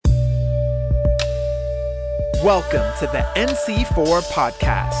Welcome to the NC4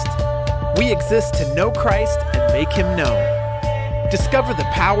 podcast. We exist to know Christ and make him known. Discover the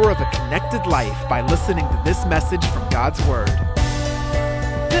power of a connected life by listening to this message from God's Word.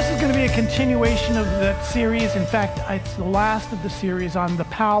 This is going to be a continuation of that series. In fact, it's the last of the series on the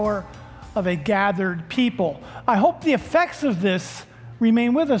power of a gathered people. I hope the effects of this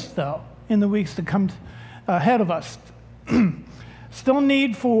remain with us, though, in the weeks to come ahead of us. Still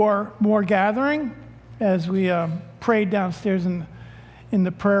need for more gathering as we prayed downstairs in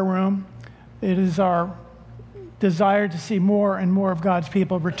the prayer room. It is our desire to see more and more of God's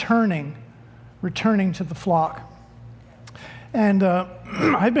people returning to the flock. And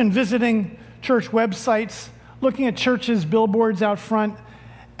I've been visiting church websites, looking at churches' billboards out front,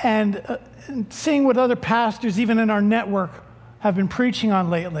 and seeing what other pastors, even in our network, have been preaching on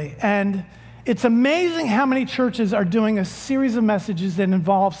lately. And it's amazing how many churches are doing a series of messages that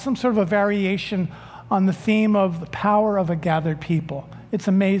involve some sort of a variation on the theme of the power of a gathered people. It's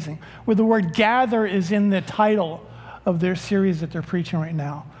amazing. Where the word gather is in the title of their series that they're preaching right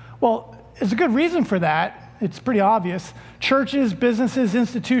now. Well, there's a good reason for that. It's pretty obvious. Churches, businesses,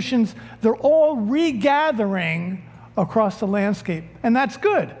 institutions, they're all regathering across the landscape. And that's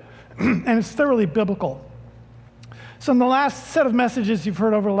good. And it's thoroughly biblical. So in the last set of messages you've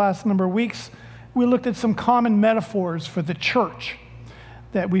heard over the last number of weeks, we looked at some common metaphors for the church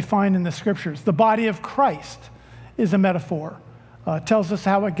that we find in the scriptures. The body of Christ is a metaphor. It tells us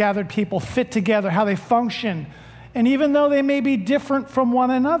how a gathered people fit together, how they function, and even though they may be different from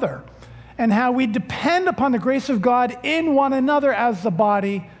one another, and how we depend upon the grace of God in one another as the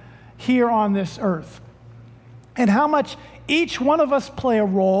body here on this earth, and how much each one of us play a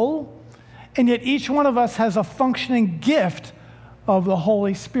role, and yet each one of us has a functioning gift of the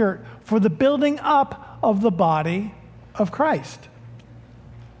Holy Spirit for the building up of the body of Christ.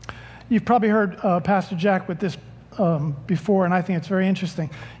 You've probably heard Pastor Jack with this before, and I think it's very interesting.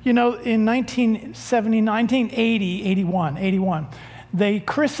 You know, in 1981, they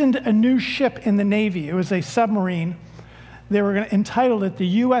christened a new ship in the Navy. It was a submarine. They were going to entitle it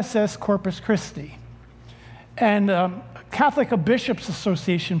the USS Corpus Christi. And Catholic Bishops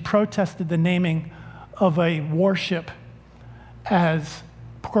Association protested the naming of a warship as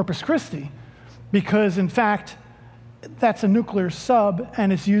Corpus Christi because, in fact, that's a nuclear sub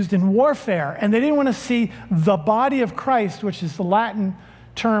and it's used in warfare. And they didn't want to see the body of Christ, which is the Latin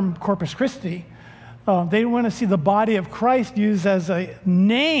term Corpus Christi. They didn't want to see the body of Christ used as a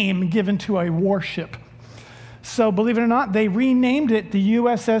name given to a warship. So believe it or not, they renamed it the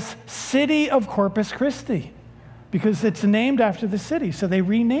USS City of Corpus Christi because it's named after the city. So they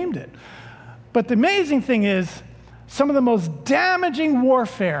renamed it. But the amazing thing is some of the most damaging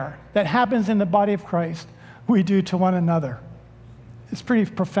warfare that happens in the body of Christ we do to one another. It's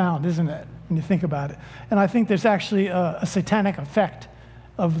pretty profound, isn't it, when you think about it? And I think there's actually a satanic effect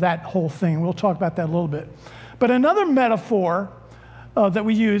of that whole thing. We'll talk about that a little bit. But another metaphor that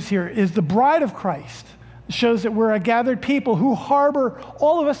we use here is the bride of Christ. It shows that we're a gathered people who harbor,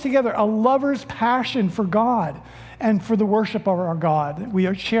 all of us together, a lover's passion for God and for the worship of our God.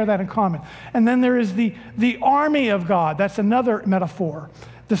 We share that in common. And then there is the army of God. That's another metaphor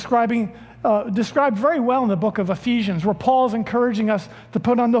described very well in the book of Ephesians, where Paul's encouraging us to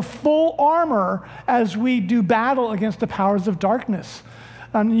put on the full armor as we do battle against the powers of darkness.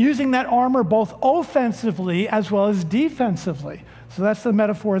 Using that armor both offensively as well as defensively. So that's the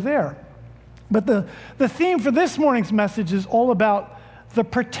metaphor there. But the theme for this morning's message is all about the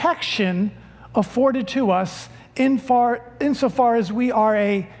protection afforded to us insofar as we are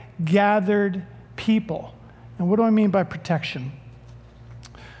a gathered people. And what do I mean by protection?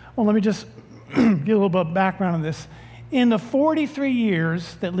 Well, let me just give a little bit of background on this. In the 43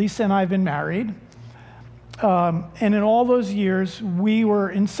 years that Lisa and I have been married, and in all those years, we were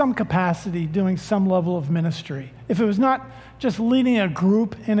in some capacity doing some level of ministry. If it was not just leading a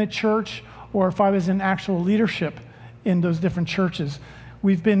group in a church, or if I was in actual leadership in those different churches,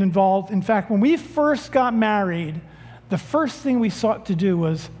 we've been involved. In fact, when we first got married, the first thing we sought to do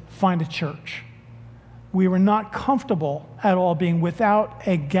was find a church. We were not comfortable at all being without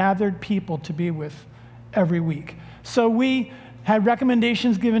a gathered people to be with every week. So we had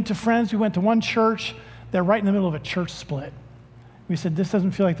recommendations given to friends. We went to one church. They're right in the middle of a church split. We said, this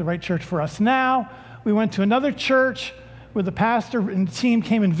doesn't feel like the right church for us now. We went to another church where the pastor and the team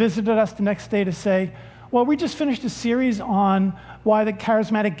came and visited us the next day to say, well, we just finished a series on why the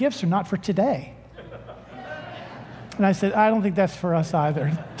charismatic gifts are not for today. And I said, I don't think that's for us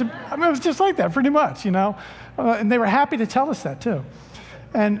either. I mean, it was just like that, pretty much, you know. And they were happy to tell us that, too.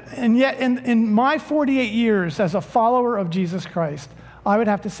 And yet, in my 48 years as a follower of Jesus Christ, I would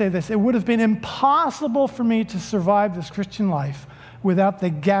have to say this: it would have been impossible for me to survive this Christian life without the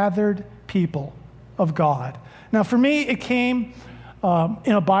gathered people of God. Now, for me, it came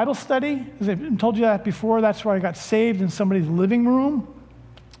in a Bible study. As I told you that before, that's where I got saved, in somebody's living room,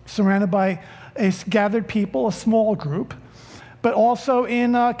 surrounded by a gathered people, a small group. But also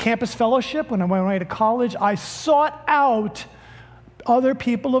in campus fellowship, when I went away to college, I sought out other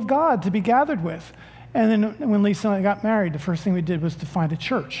people of God to be gathered with. And then when Lisa and I got married, the first thing we did was to find a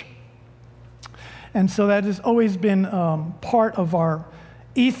church. And so that has always been part of our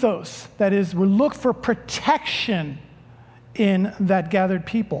ethos. That is, we look for protection in that gathered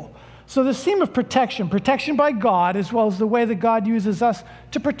people. So the theme of protection by God, as well as the way that God uses us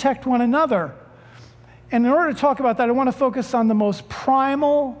to protect one another. And in order to talk about that, I want to focus on the most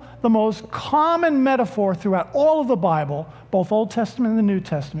primal, the most common metaphor throughout all of the Bible, both Old Testament and the New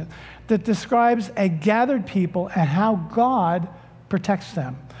Testament, that describes a gathered people and how God protects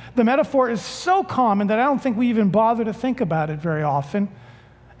them. The metaphor is so common that I don't think we even bother to think about it very often.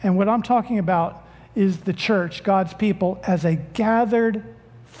 And what I'm talking about is the church, God's people, as a gathered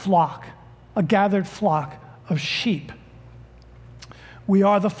flock of sheep. We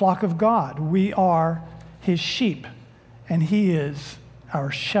are the flock of God. We are his sheep, and he is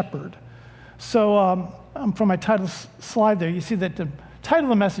our shepherd. So from my title slide there, you see that the title of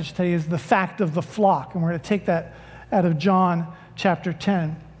the message today is The Fact of the Flock, and we're going to take that out of John chapter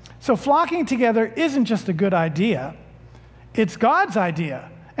 10. So flocking together isn't just a good idea. It's God's idea,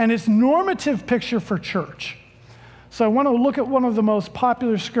 and it's normative picture for church. So I want to look at one of the most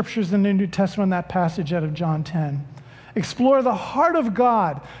popular scriptures in the New Testament, that passage out of John 10. Explore the heart of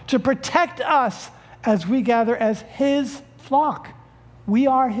God to protect us as we gather as his flock. We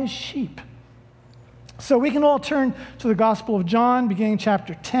are his sheep. So we can all turn to the Gospel of John, beginning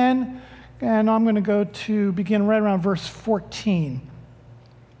chapter 10, and I'm going to begin right around verse 14.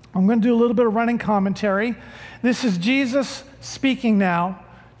 I'm going to do a little bit of running commentary. This is Jesus speaking now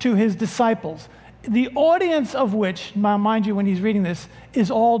to his disciples, the audience of which, mind you, when he's reading this,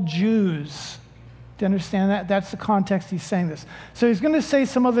 is all Jews. Do you understand that? That's the context he's saying this. So he's going to say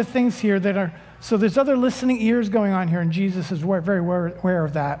some other things here that are, so there's other listening ears going on here, and Jesus is very aware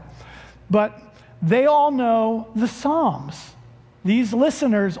of that. But they all know the Psalms. These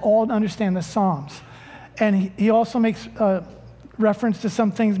listeners all understand the Psalms. And he also makes reference to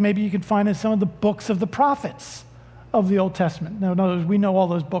some things maybe you can find in some of the books of the prophets of the Old Testament. Now, in other words, we know all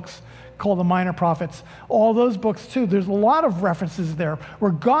those books called the minor prophets. All those books, too. There's a lot of references there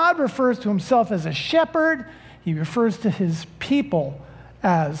where God refers to himself as a shepherd. He refers to his people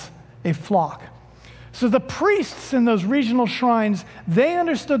as a flock. So the priests in those regional shrines, they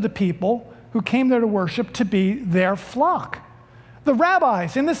understood the people who came there to worship to be their flock. The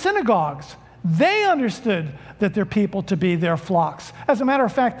rabbis in the synagogues, they understood that their people to be their flocks. As a matter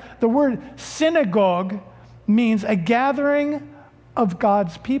of fact, the word synagogue means a gathering of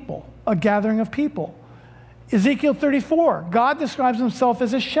God's people, a gathering of people. Ezekiel 34, God describes himself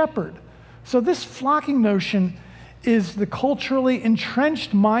as a shepherd. So this flocking notion is the culturally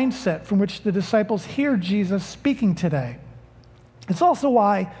entrenched mindset from which the disciples hear Jesus speaking today. It's also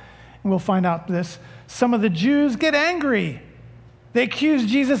why, and we'll find out this, some of the Jews get angry. They accuse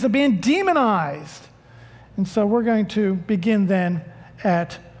Jesus of being demonized. And so we're going to begin then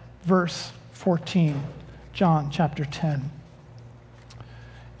at verse 14, John chapter 10.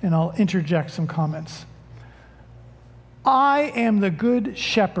 And I'll interject some comments. I am the good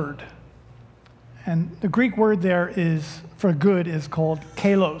shepherd. And the Greek word there is for good is called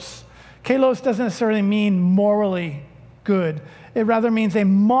kalos. Kalos doesn't necessarily mean morally good. It rather means a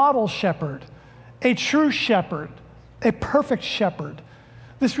model shepherd, a true shepherd, a perfect shepherd.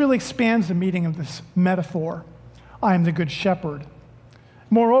 This really expands the meaning of this metaphor. I am the good shepherd.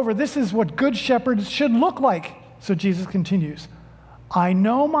 Moreover, this is what good shepherds should look like. So Jesus continues, I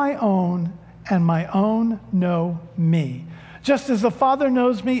know my own, and my own know me. Just as the Father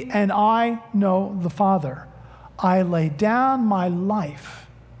knows me, and I know the Father. I lay down my life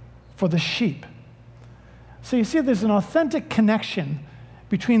for the sheep. So you see, there's an authentic connection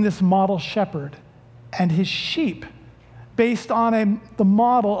between this model shepherd and his sheep, based on the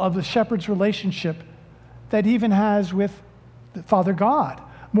model of the shepherd's relationship that he even has with Father God.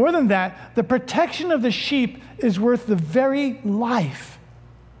 More than that, the protection of the sheep is worth the very life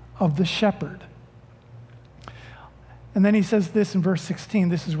of the shepherd. And then he says this in verse 16.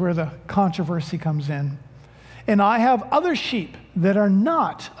 This is where the controversy comes in. And I have other sheep that are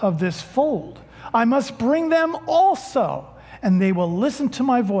not of this fold. I must bring them also, and they will listen to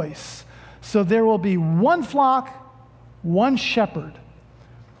my voice. So there will be one flock, one shepherd.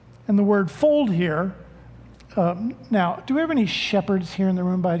 And the word fold here Now, do we have any shepherds here in the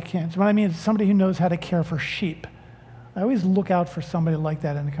room by chance? What I mean is somebody who knows how to care for sheep. I always look out for somebody like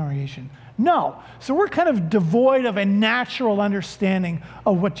that in the congregation. No. So we're kind of devoid of a natural understanding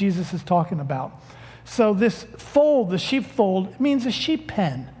of what Jesus is talking about. So this fold, the sheepfold, means a sheep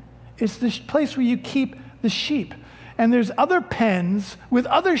pen. It's the place where you keep the sheep. And there's other pens with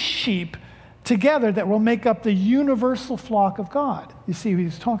other sheep together that will make up the universal flock of God. You see what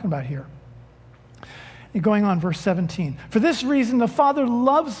he's talking about here. And going on, verse 17. For this reason, the Father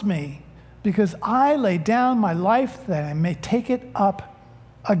loves me, because I lay down my life that I may take it up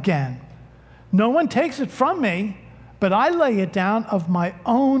again. No one takes it from me, but I lay it down of my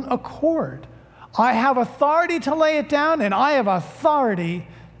own accord. I have authority to lay it down, and I have authority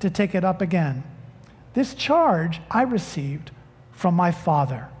to take it up again. This charge I received from my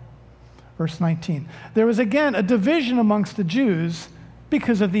Father. Verse 19. There was again a division amongst the Jews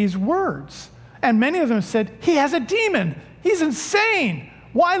because of these words. And many of them said, he has a demon. He's insane.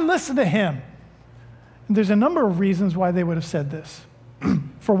 Why listen to him? And there's a number of reasons why they would have said this.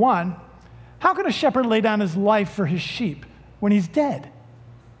 For one, how can a shepherd lay down his life for his sheep when he's dead?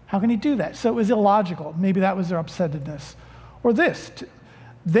 How can he do that? So it was illogical. Maybe that was their upsetness. Or this,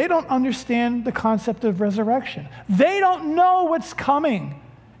 they don't understand the concept of resurrection. They don't know what's coming.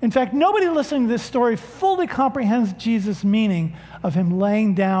 In fact, nobody listening to this story fully comprehends Jesus' meaning of him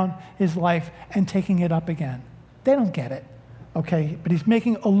laying down his life and taking it up again. They don't get it, okay? But he's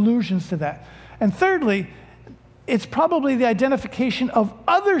making allusions to that. And thirdly, it's probably the identification of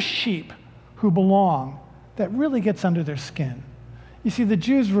other sheep who belong that really gets under their skin. You see, the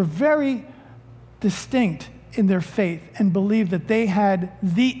Jews were very distinct in their faith and believed that they had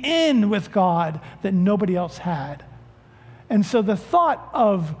the in with God that nobody else had. And so the thought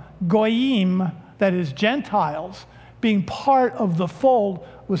of goyim, that is Gentiles, being part of the fold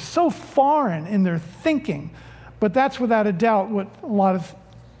was so foreign in their thinking. But that's without a doubt what a lot of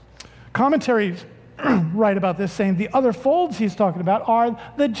commentaries write about this, saying the other folds he's talking about are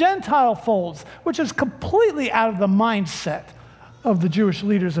the Gentile folds, which is completely out of the mindset of the Jewish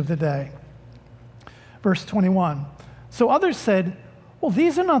leaders of the day. Verse 21. So others said, well,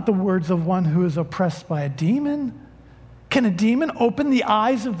 these are not the words of one who is oppressed by a demon. Can a demon open the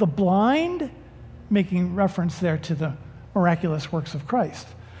eyes of the blind? Making reference there to the miraculous works of Christ.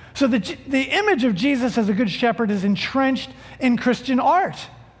 So the image of Jesus as a good shepherd is entrenched in Christian art,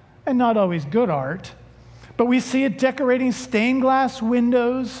 and not always good art. But we see it decorating stained glass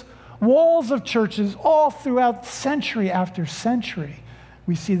windows, walls of churches, all throughout century after century.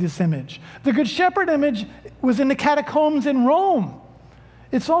 We see this image. The Good Shepherd image was in the catacombs in Rome.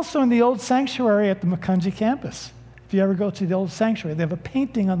 It's also in the old sanctuary at the Macungie campus. If you ever go to the old sanctuary, they have a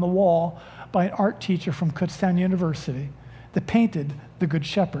painting on the wall by an art teacher from Kutztown University that painted the Good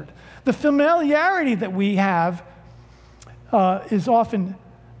Shepherd. The familiarity that we have is often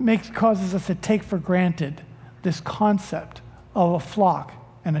causes us to take for granted this concept of a flock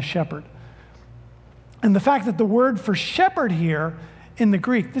and a shepherd. And the fact that the word for shepherd here in the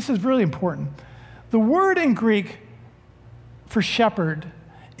Greek, this is really important. The word in Greek for shepherd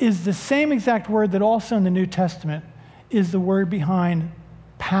is the same exact word that also in the New Testament is the word behind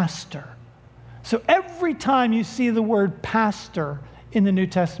pastor. So every time you see the word pastor in the New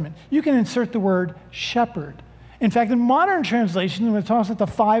Testament, you can insert the word shepherd. In fact, in modern translations, when it talks about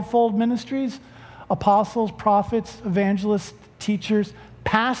the fivefold ministries, apostles, prophets, evangelists, teachers,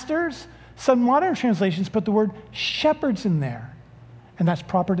 pastors, some modern translations put the word shepherds in there. And that's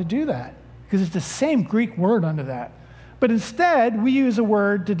proper to do that because it's the same Greek word under that. But instead, we use a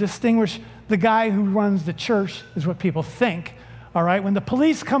word to distinguish the guy who runs the church, is what people think. All right, when the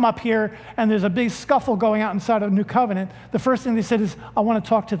police come up here and there's a big scuffle going out inside of New Covenant, the first thing they said is, I want to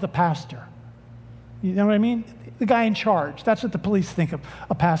talk to the pastor. You know what I mean? The guy in charge. That's what the police think of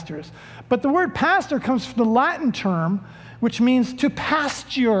a pastor is. But the word pastor comes from the Latin term, which means to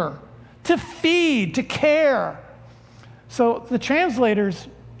pasture, to feed, to care. So the translators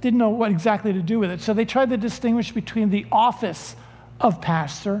didn't know what exactly to do with it. So they tried to distinguish between the office of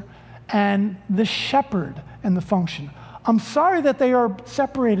pastor and the shepherd and the function. I'm sorry that they are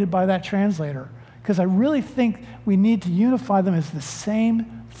separated by that translator, because I really think we need to unify them as the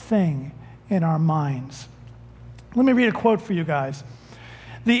same thing in our minds. Let me read a quote for you guys.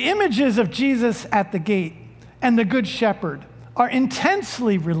 The images of Jesus at the gate and the Good Shepherd are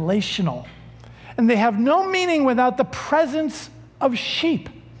intensely relational, and they have no meaning without the presence of sheep.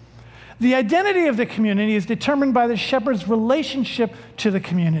 The identity of the community is determined by the shepherd's relationship to the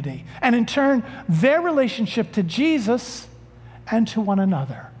community, and in turn, their relationship to Jesus and to one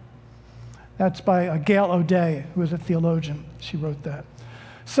another. That's by Gail O'Day, who is a theologian. She wrote that.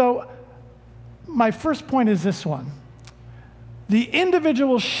 So my first point is this one. The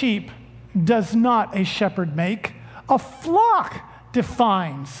individual sheep does not a shepherd make. A flock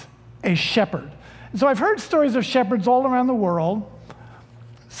defines a shepherd. So I've heard stories of shepherds all around the world.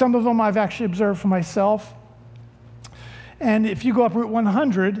 Some of them I've actually observed for myself. And if you go up Route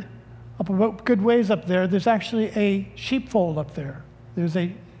 100, up about good ways up there, there's actually a sheepfold up there. There's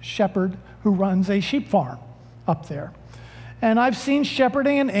a shepherd who runs a sheep farm up there. And I've seen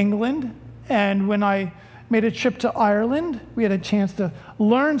shepherding in England, and when I made a trip to Ireland, we had a chance to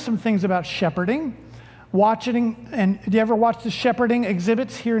learn some things about shepherding. And do you ever watch the shepherding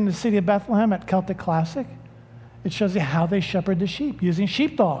exhibits here in the city of Bethlehem at Celtic Classic? It shows you how they shepherd the sheep using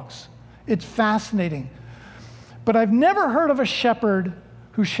sheepdogs. It's fascinating. But I've never heard of a shepherd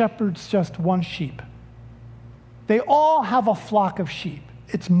who shepherds just one sheep. They all have a flock of sheep.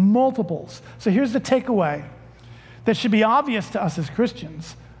 It's multiples. So here's the takeaway that should be obvious to us as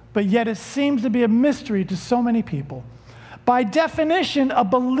Christians, but yet it seems to be a mystery to so many people. By definition, a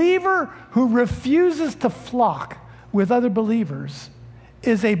believer who refuses to flock with other believers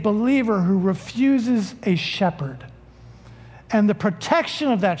is a believer who refuses a shepherd and the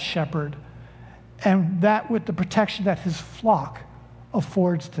protection of that shepherd, and that with the protection that his flock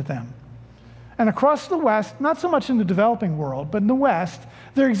affords to them. And across the West, not so much in the developing world, but in the West,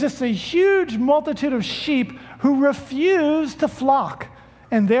 there exists a huge multitude of sheep who refuse to flock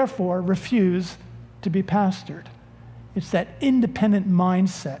and therefore refuse to be pastored. It's that independent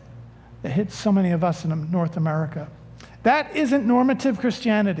mindset that hits so many of us in North America. That isn't normative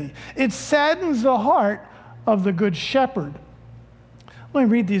Christianity. It saddens the heart of the Good Shepherd. Let me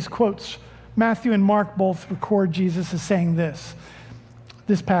read these quotes. Matthew and Mark both record Jesus as saying this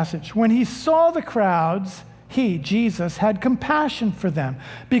passage. When he saw the crowds, he, Jesus, had compassion for them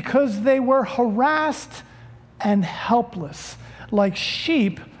because they were harassed and helpless, like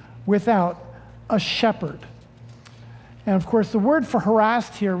sheep without a shepherd. And of course, the word for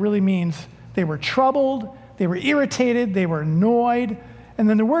harassed here really means they were troubled, they were irritated, they were annoyed. And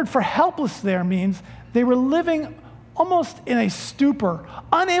then the word for helpless there means they were living almost in a stupor,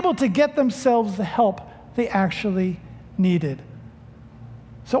 unable to get themselves the help they actually needed.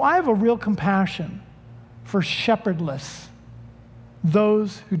 So I have a real compassion for shepherdless,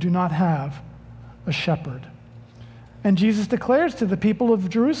 those who do not have a shepherd. And Jesus declares to the people of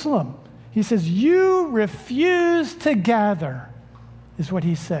Jerusalem, he says, you refuse to gather, is what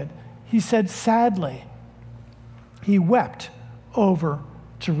he said. He said, sadly, he wept over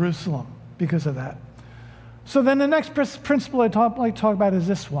Jerusalem because of that. So then the next principle I'd like to talk about is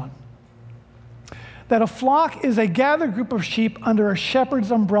this one. That a flock is a gathered group of sheep under a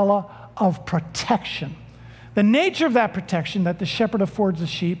shepherd's umbrella of protection. The nature of that protection that the shepherd affords the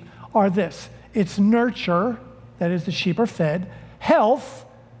sheep are this. It's nurture, that is, the sheep are fed. Health,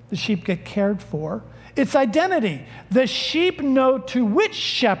 the sheep get cared for. It's identity. The sheep know to which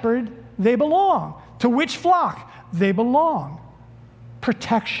shepherd they belong, to which flock they belong.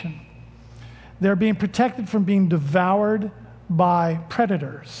 Protection. They're being protected from being devoured by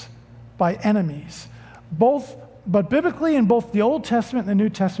predators, by enemies. But biblically, in both the Old Testament and the New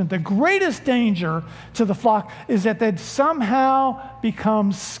Testament, the greatest danger to the flock is that they'd somehow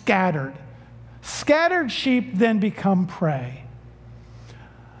become scattered. Scattered sheep then become prey.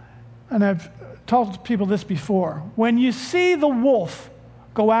 And I've told people this before. When you see the wolf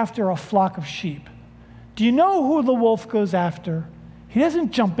go after a flock of sheep, do you know who the wolf goes after? He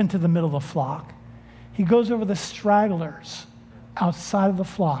doesn't jump into the middle of the flock. He goes over the stragglers outside of the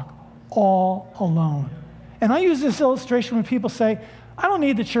flock, all alone. And I use this illustration when people say, I don't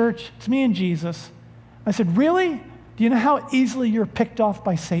need the church, it's me and Jesus. I said, really? Do you know how easily you're picked off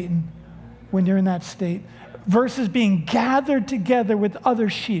by Satan when you're in that state? Versus being gathered together with other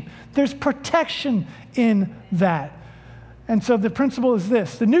sheep. There's protection in that. And so the principle is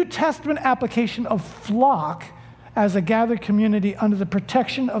this. The New Testament application of flock as a gathered community under the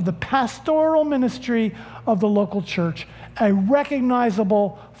protection of the pastoral ministry of the local church, a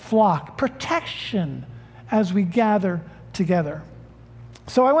recognizable flock, protection as we gather together.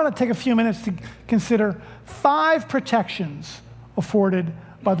 So I want to take a few minutes to consider 5 protections afforded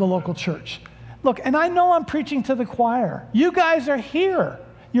by the local church. Look, and I know I'm preaching to the choir. You guys are here.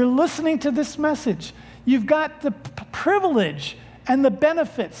 You're listening to this message. You've got the privilege and the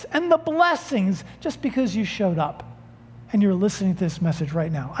benefits and the blessings just because you showed up and you're listening to this message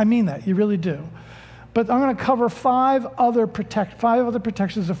right now. I mean that, you really do. But I'm going to cover 5 other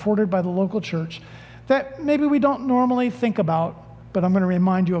protections afforded by the local church that maybe we don't normally think about, but I'm going to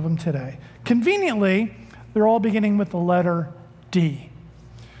remind you of them today. Conveniently, they're all beginning with the letter D.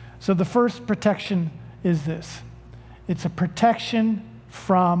 So the first protection is this. It's a protection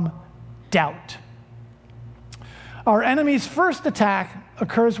from doubt. Our enemy's first attack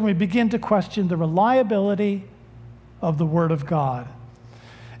occurs when we begin to question the reliability of the Word of God.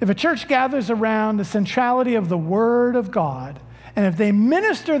 If a church gathers around the centrality of the Word of God, and if they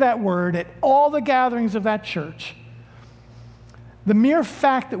minister that Word at all the gatherings of that church, the mere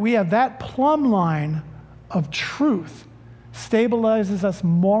fact that we have that plumb line of truth stabilizes us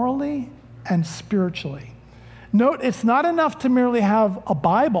morally and spiritually. Note, it's not enough to merely have a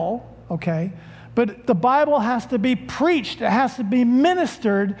Bible, okay? But the Bible has to be preached. It has to be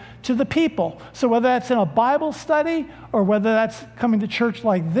ministered to the people. So whether that's in a Bible study or whether that's coming to church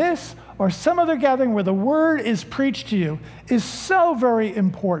like this or some other gathering where the Word is preached to you is so very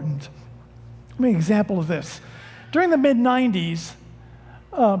important. Let me give an example of this. During the mid-90s,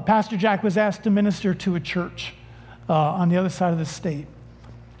 Pastor Jack was asked to minister to a church on the other side of the state.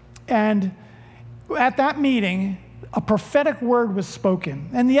 And at that meeting, a prophetic word was spoken.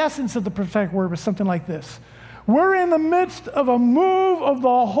 And the essence of the prophetic word was something like this: we're in the midst of a move of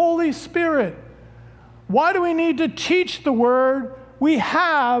the Holy Spirit. Why do we need to teach the word? We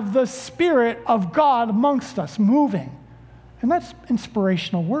have the Spirit of God amongst us moving. And that's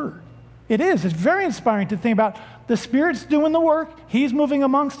inspirational word. It is. It's very inspiring to think about the Spirit's doing the work. He's moving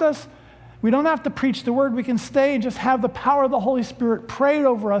amongst us. We don't have to preach the word. We can stay and just have the power of the Holy Spirit prayed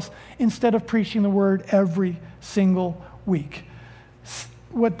over us instead of preaching the word every single week.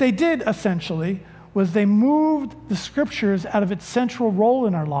 What they did essentially was they moved the Scriptures out of its central role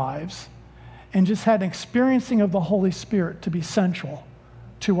in our lives and just had an experiencing of the Holy Spirit to be central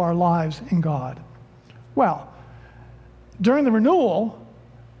to our lives in God. Well, during the renewal,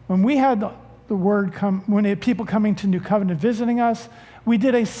 when we had the word come, when we had people coming to New Covenant visiting us, we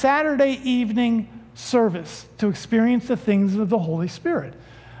did a Saturday evening service to experience the things of the Holy Spirit.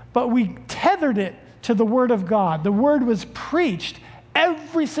 But we tethered it to the Word of God. The Word was preached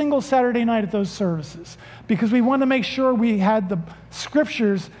every single Saturday night at those services because we wanted to make sure we had the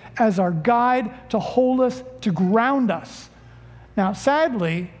Scriptures as our guide to hold us, to ground us. Now,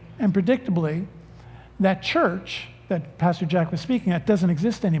 sadly and predictably, that church that Pastor Jack was speaking at doesn't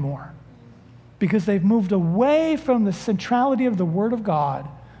exist anymore, because they've moved away from the centrality of the Word of God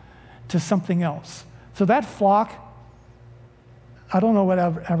to something else. So that flock, I don't know what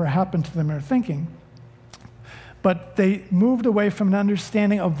ever happened to them in their thinking, but they moved away from an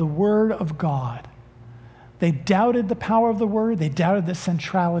understanding of the Word of God. They doubted the power of the Word. They doubted the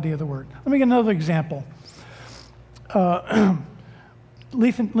centrality of the Word. Let me get another example.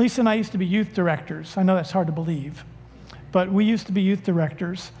 Lisa and I used to be youth directors. I know that's hard to believe, but we used to be youth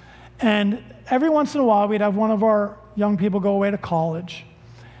directors. And every once in a while, we'd have one of our young people go away to college.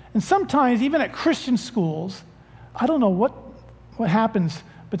 And sometimes, even at Christian schools, I don't know what happens,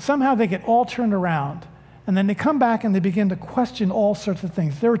 but somehow they get all turned around. And then they come back and they begin to question all sorts of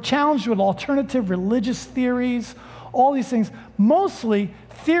things. They were challenged with alternative religious theories, all these things, mostly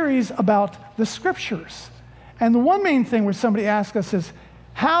theories about the Scriptures. And the one main thing where somebody asked us is,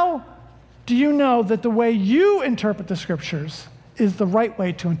 how do you know that the way you interpret the Scriptures is the right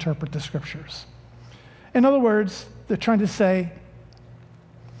way to interpret the Scriptures? In other words, they're trying to say,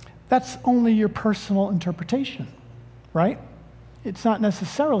 that's only your personal interpretation, right? It's not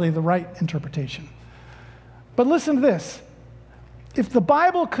necessarily the right interpretation. But listen to this. If the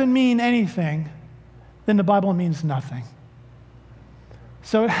Bible could mean anything, then the Bible means nothing.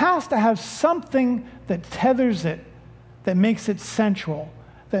 So it has to have something that tethers it, that makes it central,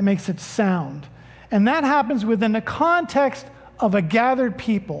 that makes it sound. And that happens within the context of a gathered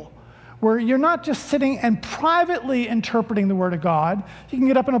people, where you're not just sitting and privately interpreting the Word of God. You can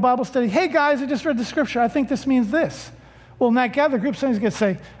get up in a Bible study, hey guys, I just read the Scripture, I think this means this. Well, in that gathered group, somebody's going to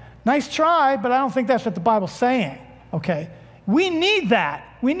say, nice try, but I don't think that's what the Bible's saying, okay? We need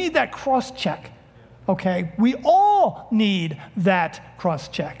that. We need that cross-check, okay? We all need that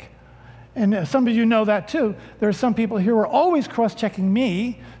cross-check. And some of you know that too. There are some people here who are always cross-checking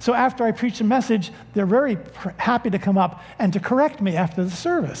me, so after I preach a message, they're very happy to come up and to correct me after the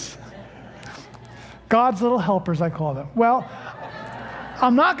service. God's little helpers, I call them. Well,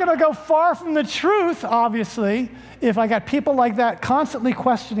 I'm not going to go far from the truth, obviously, if I got people like that constantly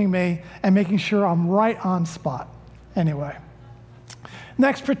questioning me and making sure I'm right on spot. Anyway,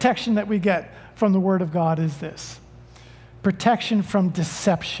 next protection that we get from the Word of God is this: protection from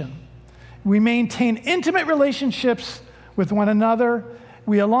deception. We maintain intimate relationships with one another.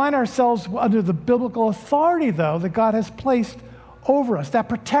 We align ourselves under the biblical authority, though, that God has placed over us, that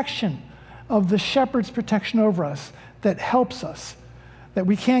protection of the shepherd's protection over us that helps us, that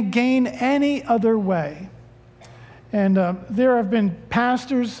we can't gain any other way. And there have been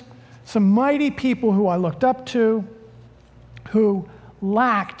pastors, some mighty people who I looked up to, who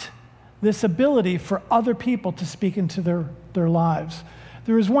lacked this ability for other people to speak into their lives.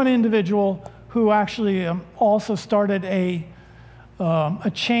 There was one individual who actually also started a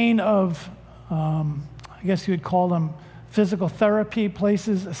chain of, I guess you would call them physical therapy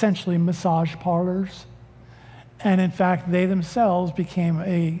places, essentially massage parlors. And in fact, they themselves became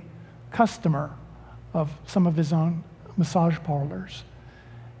a customer of some of his own massage parlors.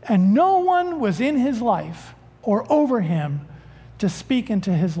 And no one was in his life or over him to speak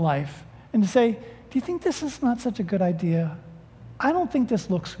into his life and to say, do you think this is not such a good idea? I don't think this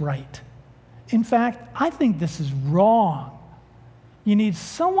looks right. In fact, I think this is wrong. You need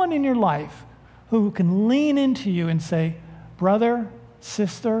someone in your life who can lean into you and say, brother,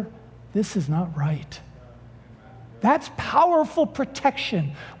 sister, this is not right. That's powerful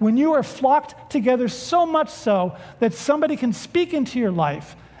protection when you are flocked together so much so that somebody can speak into your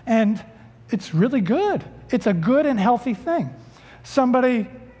life, and it's really good. It's a good and healthy thing. Somebody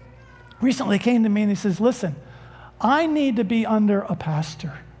recently came to me and he says, listen, I need to be under a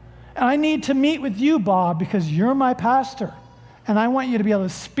pastor. And I need to meet with you, Bob, because you're my pastor. And I want you to be able to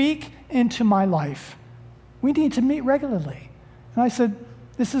speak into my life. We need to meet regularly. And I said,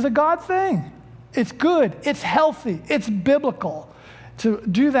 this is a God thing. It's good, it's healthy, it's biblical to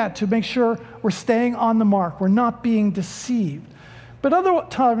do that, to make sure we're staying on the mark, we're not being deceived. But other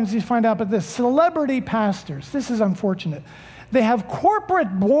times you find out about this, celebrity pastors, this is unfortunate. They have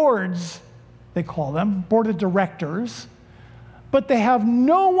corporate boards, they call them, board of directors, but they have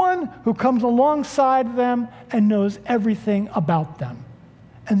no one who comes alongside them and knows everything about them.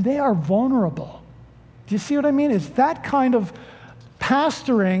 And they are vulnerable. Do you see what I mean? It's that kind of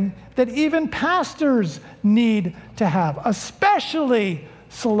pastoring that even pastors need to have, especially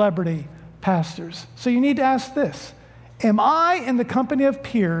celebrity pastors. So you need to ask this: am I in the company of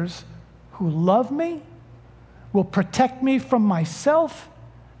peers who love me, will protect me from myself,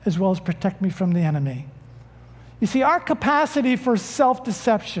 as well as protect me from the enemy? You see, our capacity for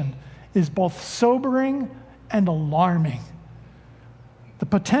self-deception is both sobering and alarming. The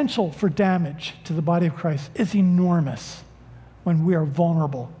potential for damage to the body of Christ is enormous when we are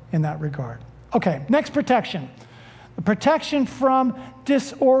vulnerable in that regard. Okay, next protection. The protection from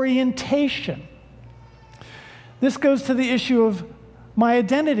disorientation. This goes to the issue of my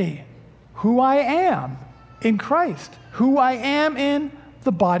identity, who I am in Christ, who I am in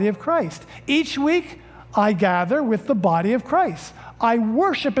the body of Christ. Each week, I gather with the body of Christ. I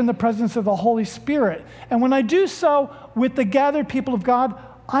worship in the presence of the Holy Spirit. And when I do so with the gathered people of God,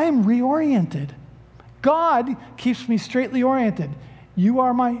 I am reoriented. God keeps me straightly oriented.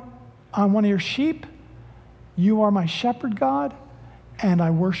 I'm one of your sheep. You are my shepherd, God, and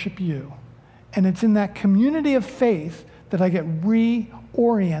I worship you. And it's in that community of faith that I get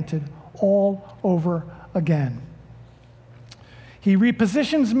reoriented all over again. He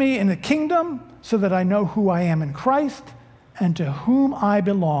repositions me in the kingdom so that I know who I am in Christ and to whom I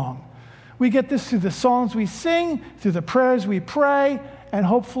belong. We get this through the songs we sing, through the prayers we pray, and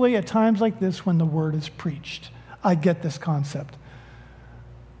hopefully at times like this when the word is preached. I get this concept.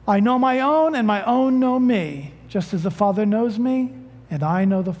 I know my own, and my own know me, just as the Father knows me, and I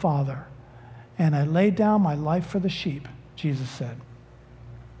know the Father. And I lay down my life for the sheep, Jesus said.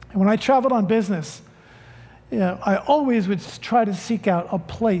 And when I traveled on business, I always would try to seek out a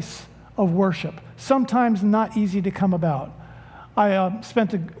place of worship, sometimes not easy to come about. I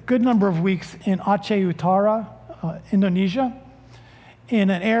spent a good number of weeks in Aceh Utara, Indonesia, in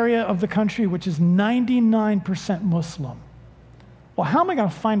an area of the country which is 99% Muslim. Well, how am I going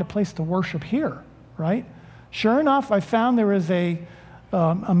to find a place to worship here, right? Sure enough, I found there was a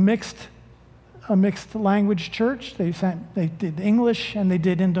mixed language church. They did English and they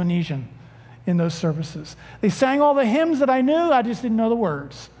did Indonesian in those services. They sang all the hymns that I knew, I just didn't know the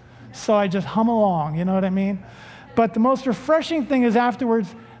words. So I just hum along, you know what I mean? But the most refreshing thing is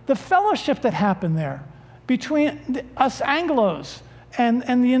afterwards, the fellowship that happened there between us Anglos and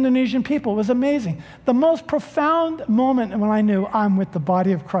the Indonesian people was amazing. The most profound moment when I knew I'm with the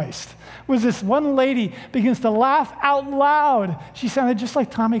body of Christ was this one lady begins to laugh out loud. She sounded just like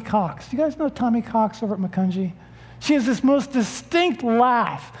Tommy Cox. Do you guys know Tommy Cox over at Makunji? She has this most distinct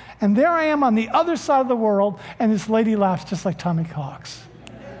laugh. And there I am on the other side of the world, and this lady laughs just like Tommy Cox.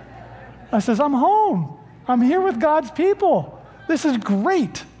 I says, I'm home. I'm here with God's people. This is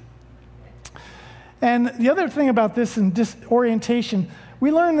great. And the other thing about this and disorientation,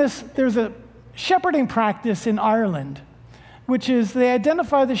 we learned this, there's a shepherding practice in Ireland, which is they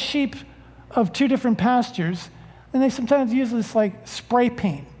identify the sheep of two different pastures, and they sometimes use this like spray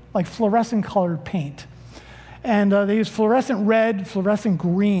paint, like fluorescent colored paint. And they use fluorescent red, fluorescent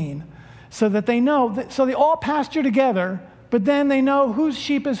green, so that they know, so they all pasture together, but then they know whose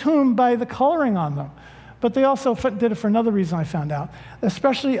sheep is whom by the coloring on them. But they also did it for another reason I found out.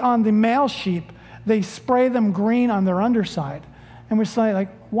 Especially on the male sheep, they spray them green on their underside. And we're saying, like,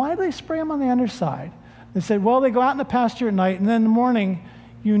 why do they spray them on the underside? They said, well, they go out in the pasture at night, and then in the morning,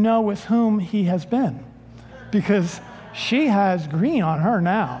 you know with whom he has been, because she has green on her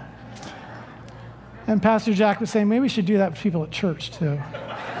now. And Pastor Jack was saying, maybe we should do that with people at church, too.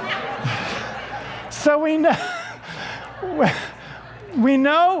 So we know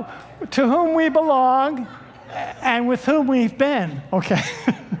to whom we belong and with whom we've been, okay?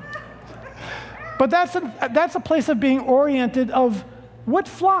 But that's a place of being oriented of what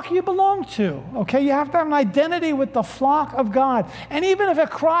flock you belong to, okay? You have to have an identity with the flock of God. And even if it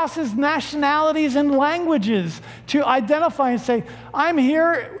crosses nationalities and languages, to identify and say, I'm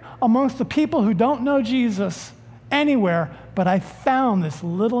here amongst the people who don't know Jesus anywhere, but I found this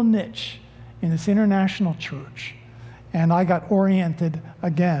little niche in this international church. And I got oriented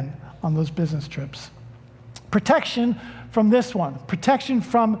again on those business trips. Protection from this one, protection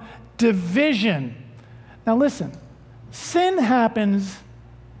from division. Now listen, sin happens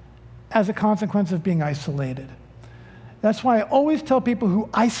as a consequence of being isolated. That's why I always tell people who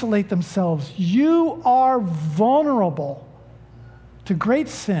isolate themselves, you are vulnerable to great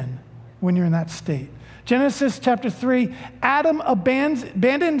sin when you're in that state. Genesis chapter 3, Adam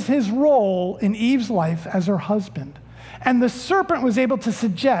abandons his role in Eve's life as her husband. And the serpent was able to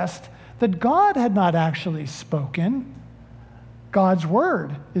suggest that God had not actually spoken. God's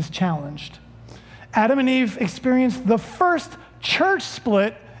word is challenged. Adam and Eve experienced the first church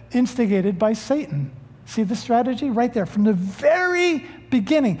split instigated by Satan. See the strategy right there from the very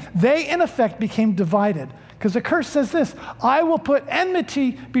beginning. They, in effect, became divided because the curse says this, I will put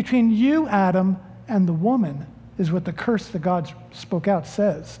enmity between you, Adam, and the woman, is what the curse that God spoke out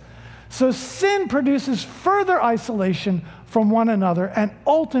says. So sin produces further isolation from one another and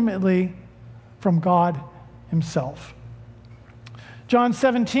ultimately from God himself. John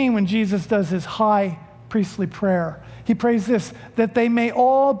 17, when Jesus does his high priestly prayer, he prays this, that they may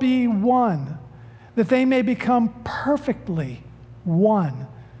all be one, that they may become perfectly one.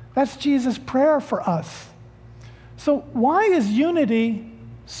 That's Jesus' prayer for us. So why is unity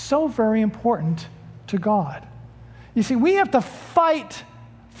so very important to God? You see, we have to fight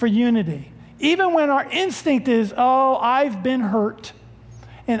for unity. Even when our instinct is, oh, I've been hurt,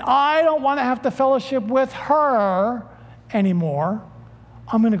 and I don't want to have to fellowship with her anymore,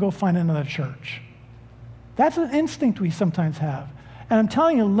 I'm going to go find another church. That's an instinct we sometimes have. And I'm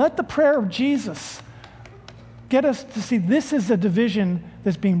telling you, let the prayer of Jesus get us to see this is a division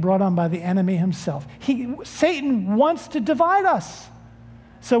that's being brought on by the enemy himself. Satan wants to divide us.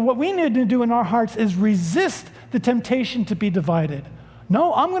 So what we need to do in our hearts is resist the temptation to be divided.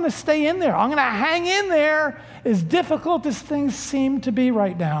 No, I'm going to stay in there. I'm going to hang in there. As difficult as things seem to be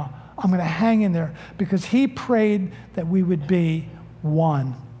right now, I'm going to hang in there because he prayed that we would be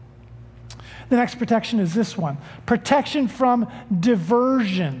one. The next protection is this one, protection from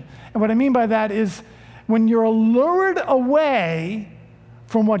diversion. And what I mean by that is when you're lured away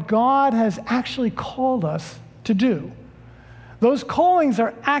from what God has actually called us to do. Those callings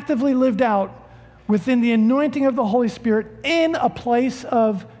are actively lived out within the anointing of the Holy Spirit in a place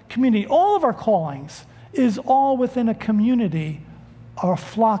of community. All of our callings is all within a community or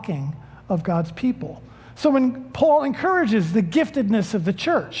flocking of God's people. So when Paul encourages the giftedness of the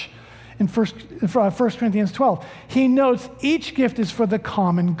church in 1 Corinthians 12, he notes each gift is for the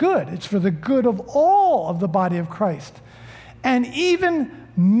common good. It's for the good of all of the body of Christ. And even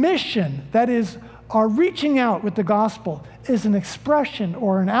mission, that is, our reaching out with the gospel, is an expression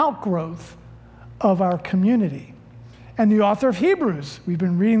or an outgrowth of our community. And the author of Hebrews, we've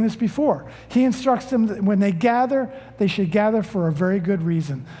been reading this before, he instructs them that when they gather, they should gather for a very good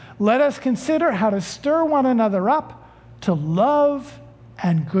reason. Let us consider how to stir one another up to love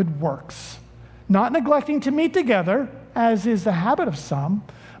and good works, not neglecting to meet together, as is the habit of some,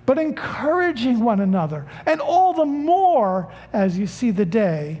 but encouraging one another, and all the more as you see the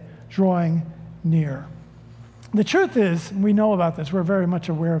day drawing near. The truth is, we know about this, we're very much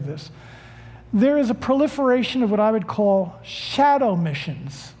aware of this, there is a proliferation of what I would call shadow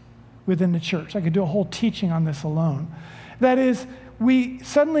missions within the church. I could do a whole teaching on this alone. That is, we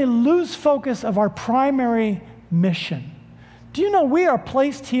suddenly lose focus of our primary mission. Do you know we are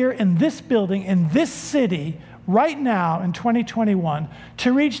placed here in this building, in this city, right now in 2021,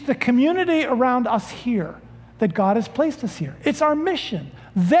 to reach the community around us here, that God has placed us here. It's our mission.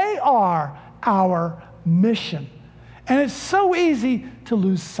 They are our mission. And it's so easy to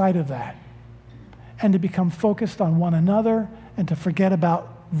lose sight of that and to become focused on one another and to forget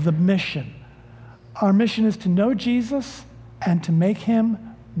about the mission. Our mission is to know Jesus and to make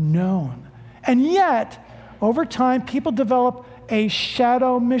him known. And yet, over time, people develop a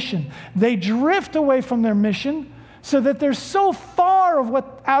shadow mission. They drift away from their mission so that they're so far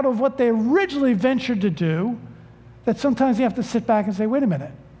out of what they originally ventured to do that sometimes you have to sit back and say, wait a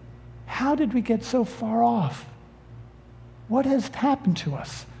minute, how did we get so far off? What has happened to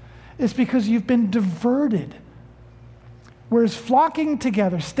us? It's because you've been diverted. Whereas flocking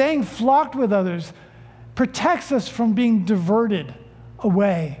together, staying flocked with others, protects us from being diverted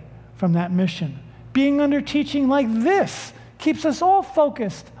away from that mission. Being under teaching like this keeps us all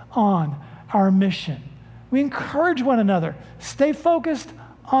focused on our mission. We encourage one another, stay focused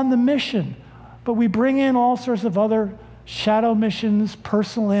on the mission, but we bring in all sorts of other shadow missions,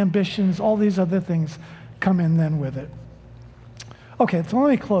 personal ambitions, all these other things come in then with it. Okay, so let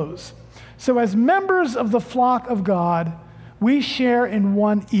me close. So as members of the flock of God, we share in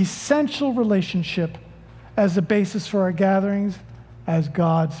one essential relationship as the basis for our gatherings as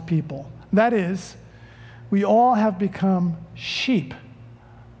God's people. That is, we all have become sheep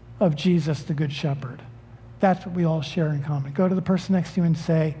of Jesus, the Good Shepherd. That's what we all share in common. Go to the person next to you and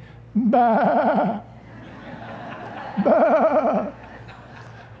say, bah, bah.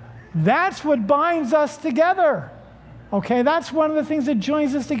 That's what binds us together. Okay, that's one of the things that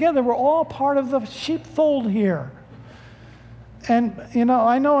joins us together. We're all part of the sheepfold here. And,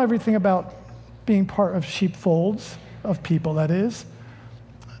 I know everything about being part of sheepfolds, of people, that is.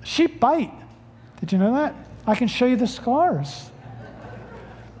 Sheep bite. Did you know that? I can show you the scars.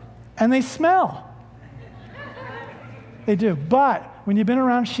 And they smell. They do. But when you've been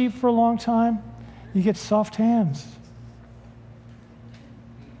around sheep for a long time, you get soft hands.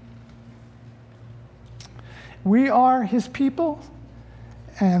 We are his people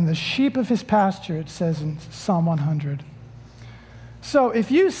and the sheep of his pasture, it says in Psalm 100. So if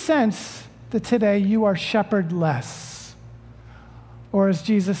you sense that today you are shepherdless, or as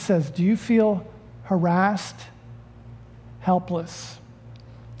Jesus says, do you feel harassed, helpless?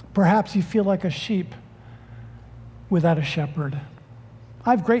 Perhaps you feel like a sheep without a shepherd.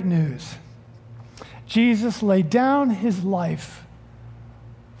 I have great news. Jesus laid down his life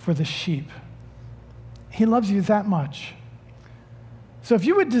for the sheep. He loves you that much. So if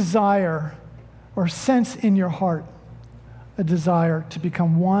you would desire or sense in your heart a desire to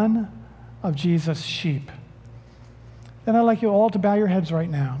become one of Jesus' sheep, then I'd like you all to bow your heads right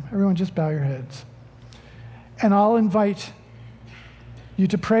now. Everyone just bow your heads. And I'll invite you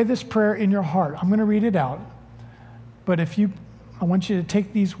to pray this prayer in your heart. I'm going to read it out. But I want you to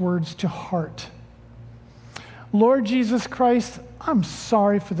take these words to heart. Lord Jesus Christ, I'm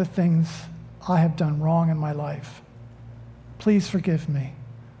sorry for the things I have done wrong in my life. Please forgive me.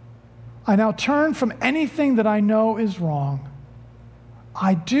 I now turn from anything that I know is wrong.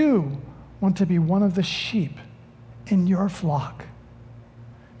 I do want to be one of the sheep in your flock.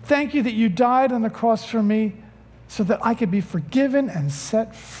 Thank you that you died on the cross for me so that I could be forgiven and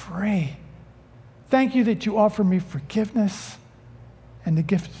set free. Thank you that you offer me forgiveness and the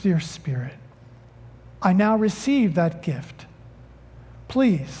gift of your Spirit. I now receive that gift.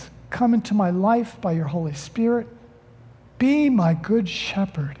 Please come into my life by your Holy Spirit. Be my good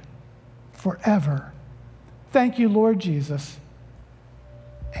shepherd forever. Thank you, Lord Jesus.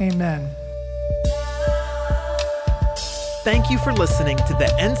 Amen. Thank you for listening to the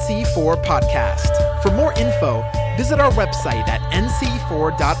NC4 podcast. For more info, visit our website at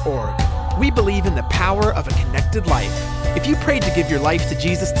nc4.org. We believe in the power of a connected life. If you prayed to give your life to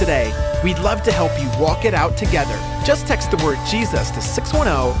Jesus today, we'd love to help you walk it out together. Just text the word Jesus to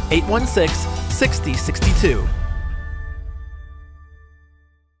 610-816-6062.